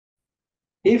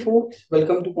Hey folks,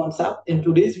 welcome to Concept. In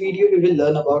today's video, we will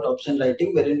learn about option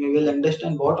writing, wherein we will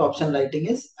understand what option writing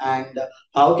is and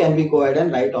how can we go ahead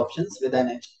and write options with an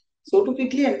edge. So to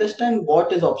quickly understand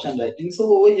what is option writing, so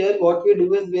over here, what we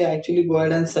do is we actually go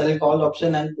ahead and sell call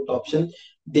option and put option.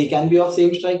 They can be of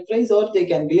same strike price or they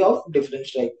can be of different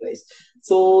strike price.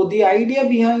 So the idea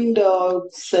behind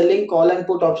selling call and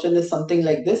put option is something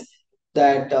like this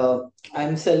that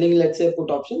I'm selling, let's say, put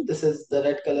option. This is the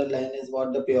red color line is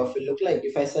what the payoff will look like.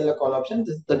 If I sell a call option,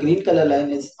 the green color line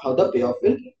is how the payoff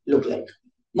will look like.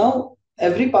 Now,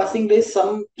 every passing day,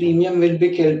 some premium will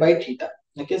be killed by theta.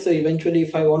 Okay, so eventually,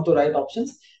 if I want to write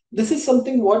options, this is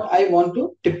something what I want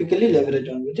to typically leverage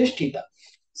on, which is theta.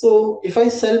 So if I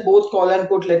sell both call and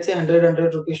put, let's say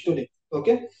 100 rupees today,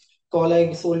 okay, call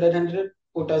I sold at 100,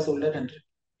 put I sold at 100.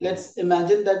 Let's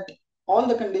imagine that all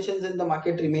the conditions in the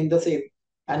market remain the same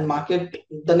and market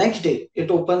the next day it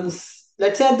opens,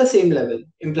 let's say, at the same level,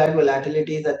 implied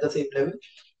volatility is at the same level.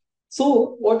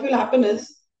 So what will happen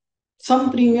is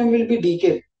some premium will be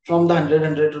decayed from the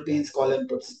 100 rupees call and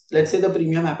puts. Let's say the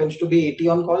premium happens to be 80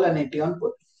 on call and 80 on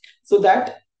put. So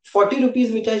that 40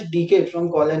 rupees which has decayed from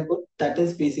call and put, that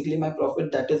is basically my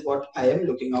profit. That is what I am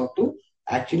looking out to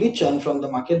actually churn from the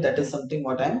market. That is something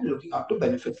what I am looking out to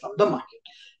benefit from the market.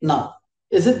 Now,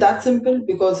 is it that simple?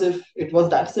 Because if it was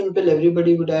that simple,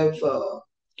 everybody would have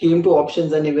came to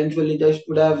options and eventually just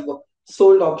would have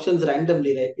sold options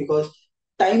randomly, right? Because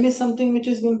time is something which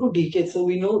is going to decay, so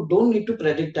we know don't need to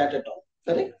predict that at all.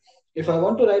 Correct? If I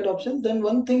want to write options, then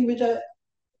one thing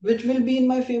which will be in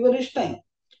my favor is time.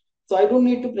 So I don't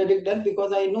need to predict that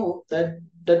because I know that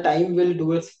the time will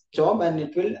do its job and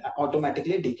it will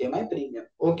automatically decay my premium.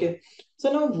 Okay.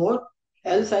 So now what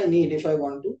else I need if I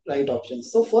want to write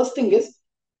options? So first thing is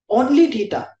only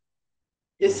theta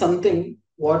is something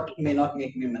what may not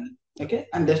make me money. Okay.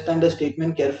 Understand the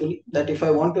statement carefully that if I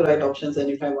want to write options and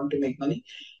if I want to make money.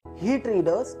 Hey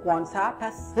traders, Quantsap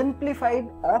has simplified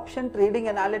option trading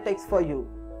analytics for you.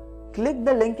 Click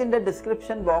the link in the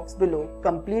description box below,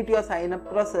 complete your sign up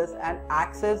process and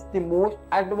access the most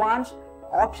advanced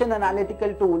option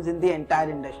analytical tools in the entire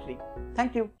industry.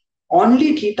 Thank you.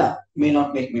 Only theta may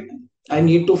not make me money. I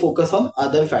need to focus on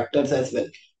other factors as well.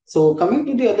 So coming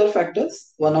to the other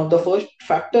factors, one of the first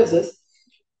factors is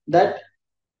that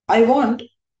I want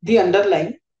the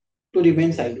underlying to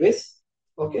remain sideways.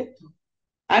 Okay.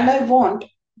 And I want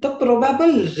the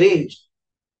probable range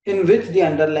in which the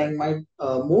underlying might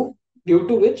move, due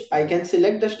to which I can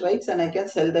select the strikes and I can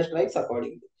sell the strikes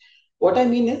accordingly. What I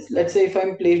mean is, let's say if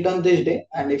I'm placed on this day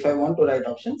and if I want to write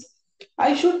options,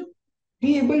 I should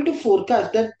be able to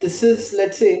forecast that this is,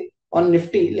 let's say, on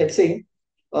Nifty, let's say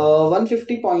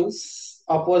 150 points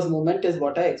upwards movement is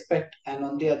what I expect, and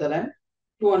on the other hand,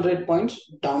 200 points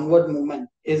downward movement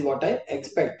is what I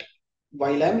expect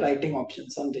while I'm writing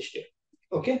options on this day.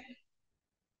 Okay.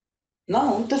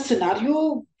 Now, the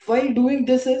scenario while doing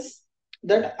this is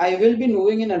that I will be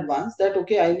knowing in advance that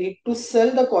okay, I need to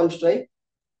sell the call strike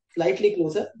slightly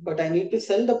closer, but I need to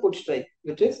sell the put strike,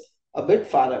 which is a bit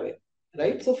far away,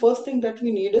 right? So first thing that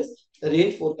we need is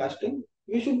range forecasting.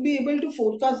 We should be able to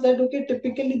forecast that, okay,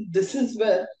 typically this is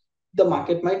where the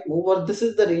market might move or this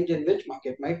is the range in which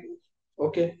market might move.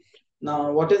 Okay.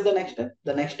 Now, what is the next step?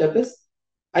 The next step is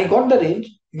I got the range.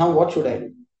 Now, what should I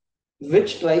do?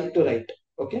 Which strike to write?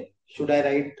 Okay. Should I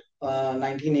write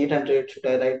 19,800? Should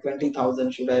I write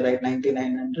 20,000? Should I write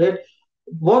 9,900?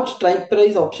 What strike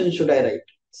price option should I write?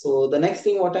 So the next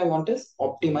thing what I want is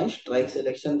optimize strike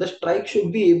selection. The strike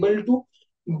should be able to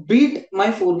beat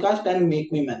my forecast and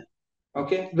make me money.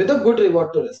 Okay, with a good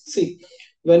reward to risk. See,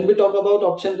 when we talk about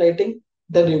option writing,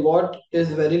 the reward is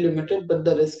very limited, but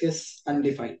the risk is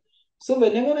undefined. So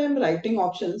whenever I'm writing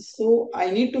options, so I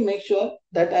need to make sure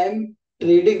that I'm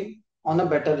trading on a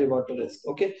better reward to risk.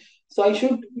 Okay, so I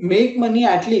should make money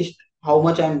at least how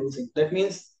much I'm losing. That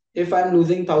means if I'm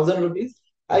losing 1,000 rupees,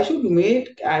 I should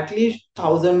make at least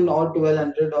 1,000 or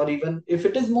 1,200, or even if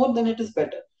it is more, then it is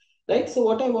better, right? So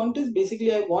what I want is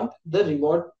basically I want the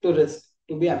reward to risk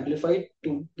to be amplified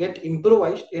to get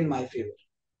improvised in my favor.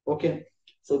 Okay,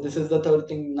 so this is the third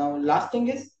thing. Now, last thing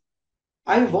is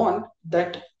I want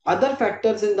that other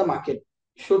factors in the market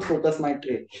should focus my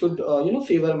trade, should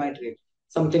favor my trade.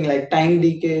 Something like time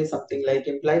decay, something like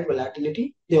implied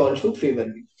volatility, they all should favor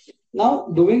me. Now,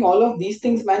 doing all of these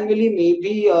things manually may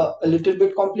be a little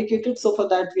bit complicated. So for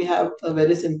that, we have a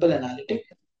very simple analytic,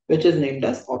 which is named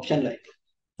as option writer.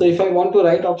 So if I want to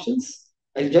write options,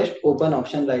 I'll just open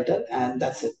option writer and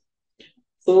that's it.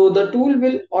 So the tool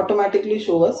will automatically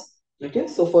show us. Okay,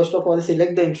 so first of all,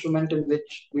 select the instrument in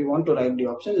which we want to write the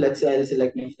option. Let's say I'll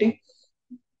select Nifty.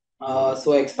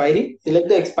 So expiry, select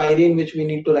the expiry in which we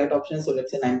need to write options. So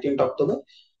let's say 19th October.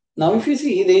 Now, if you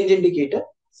see range indicator,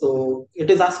 so it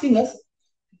is asking us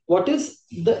what is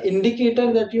the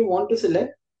indicator that you want to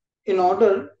select in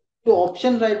order to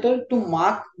option writer to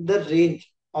mark the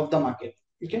range of the market.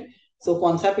 Okay. So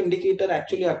concept indicator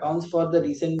actually accounts for the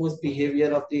recent most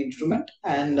behavior of the instrument,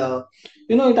 and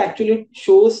it actually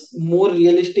shows more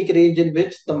realistic range in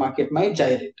which the market might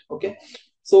gyrate. Okay.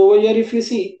 So over here, if you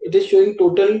see, it is showing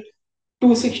total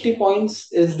 260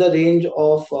 points is the range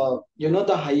of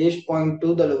the highest point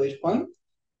to the lowest point.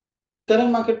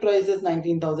 Current market price is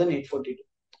 19,842.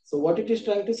 So what it is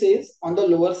trying to say is, on the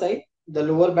lower side, the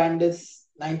lower band is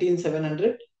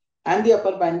 19,700 and the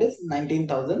upper band is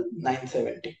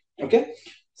 19,970. Okay.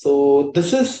 So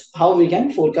this is how we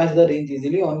can forecast the range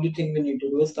easily. Only thing we need to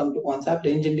do is come to concept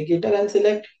range indicator and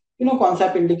select,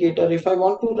 concept indicator. If I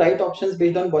want to write options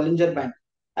based on Bollinger Band,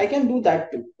 I can do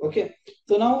that too. Okay.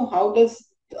 So now how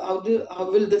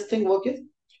will this thing work is,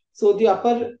 so the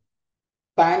upper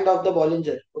band of the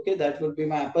Bollinger. Okay, that would be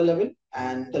my upper level,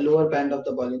 and the lower band of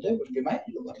the Bollinger would be my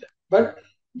lower level. But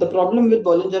the problem with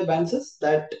Bollinger bands is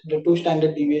that the two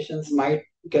standard deviations might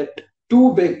get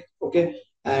too big. Okay,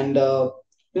 and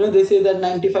they say that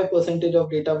 95% of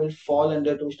data will fall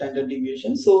under two standard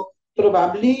deviations. So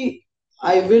probably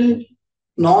I will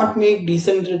not make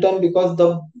decent return because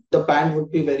the band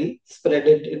would be very spread.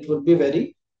 It would be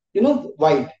very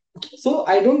wide. So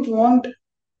I don't want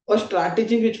a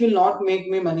strategy which will not make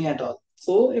me money at all.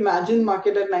 So imagine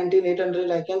market at 19,800,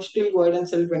 I can still go ahead and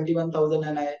sell 21,000,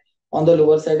 and I on the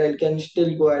lower side I can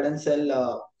still go ahead and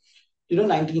sell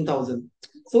 19,000.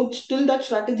 So still that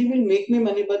strategy will make me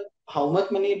money, but how much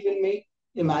money it will make?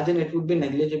 Imagine it would be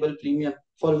negligible premium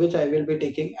for which I will be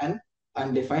taking an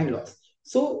undefined loss.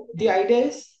 So the idea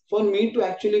is for me to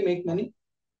actually make money,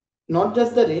 not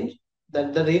just the range,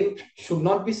 that the range should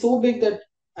not be so big that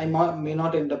may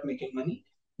not end up making money.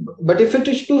 But if it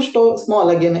is too small,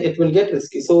 again, it will get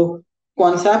risky. So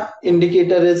concept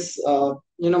indicator is,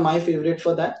 my favorite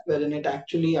for that, wherein it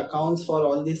actually accounts for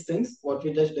all these things, what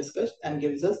we just discussed, and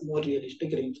gives us more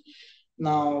realistic range.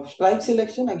 Now, strike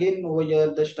selection, again, over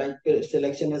here, the strike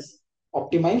selection is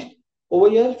optimized. Over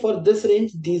here, for this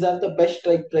range, these are the best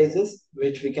strike prices,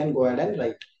 which we can go ahead and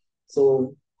write.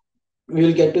 So we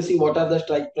will get to see what are the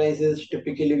strike prices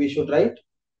typically we should write.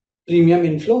 Premium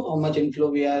inflow, how much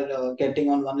inflow we are getting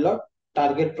on one lot.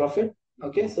 Target profit.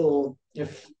 Okay, so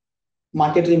if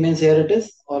market remains here, it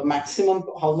is, or maximum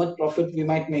how much profit we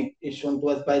might make is shown to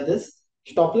us by this.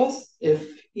 Stop loss, if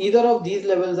either of these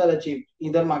levels are achieved,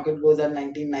 either market goes at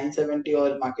 19,970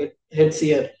 or market hits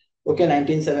here, okay,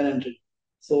 19,700,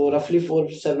 so roughly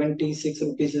 476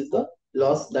 rupees is the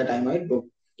loss that I might book.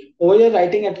 Over here,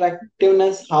 writing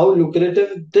attractiveness, how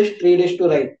lucrative this trade is to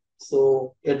write.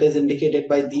 So it is indicated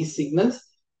by these signals.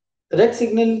 Red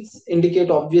signals indicate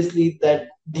obviously that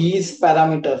these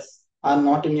parameters are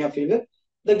not in your favor.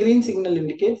 The green signal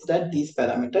indicates that these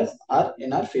parameters are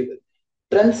in our favor.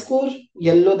 Trend score,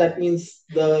 yellow, that means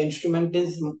the instrument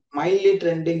is mildly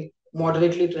trending,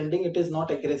 moderately trending, it is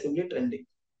not aggressively trending.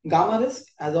 Gamma risk,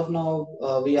 as of now,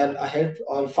 we are ahead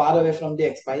or far away from the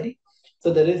expiry.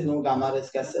 So there is no gamma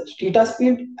risk as such. Theta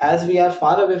speed, as we are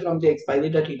far away from the expiry,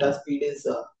 the theta speed is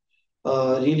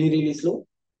really, really slow.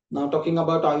 Now talking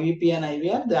about IVP and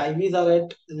IVR, the IVs are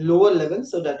at lower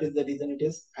levels, so that is the reason it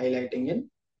is highlighting in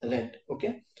red.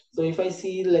 Okay. So if I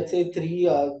see, let's say, three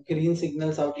green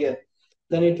signals out here,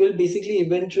 then it will basically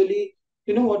eventually,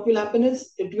 what will happen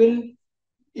is it will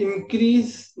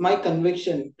increase my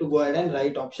conviction to go ahead and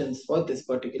write options for this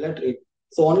particular trade.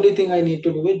 So only thing I need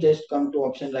to do is just come to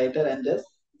option writer and just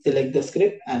select the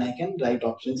script, and I can write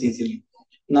options easily.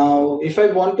 Now, if I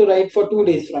want to write for 2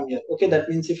 days from here, okay, that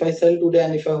means if I sell today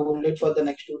and if I hold it for the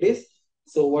next 2 days,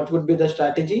 so what would be the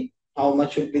strategy? How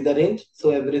much should be the range?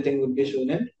 So everything would be shown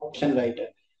in option writer.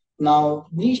 Now,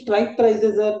 these strike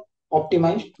prices are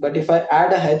optimized, but if I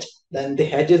add a hedge, then the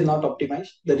hedge is not optimized.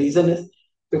 The reason is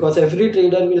because every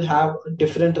trader will have a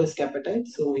different risk appetite,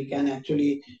 so we can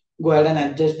actually go ahead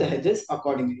and adjust the hedges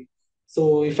accordingly.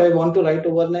 So if I want to write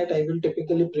overnight, I will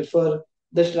typically prefer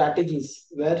the strategies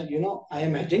where I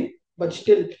am hedging, but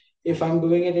still if I'm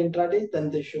doing it intraday, then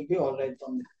this should be all right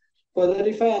for me. Further,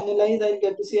 if I analyze, I'll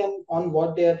get to see on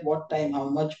what day at what time how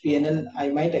much PNL I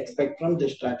might expect from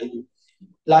this strategy.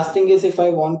 Last thing is, if I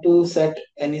want to set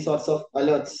any sorts of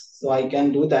alerts, so I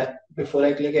can do that before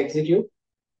I click execute.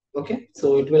 Okay,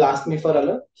 so it will ask me for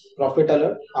alert, profit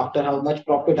alert, after how much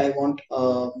profit I want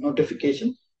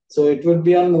notification. So it would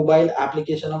be on mobile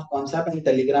application of Concept and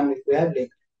Telegram if we have link.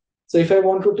 So if I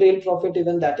want to trail profit,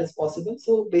 even that is possible.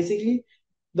 So basically,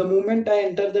 the moment I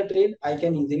enter the trade, I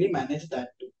can easily manage that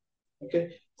too.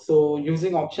 Okay, so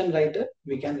using option writer,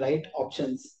 we can write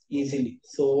options easily.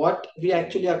 So what we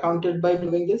actually accounted by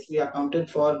doing this, we accounted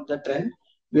for the trend,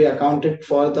 we accounted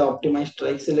for the optimized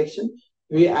strike selection.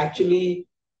 We actually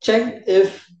checked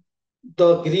if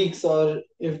the Greeks or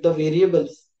if the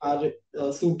variables are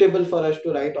suitable for us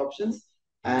to write options.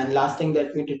 And last thing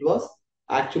that we did was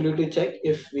actually to check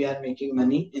if we are making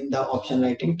money in the option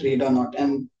writing trade or not.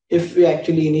 And if we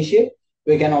actually initiate,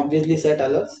 we can obviously set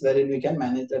alerts wherein we can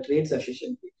manage the trades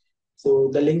efficiently. So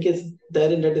the link is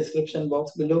there in the description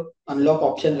box below. Unlock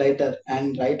option writer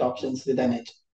and write options with an edge.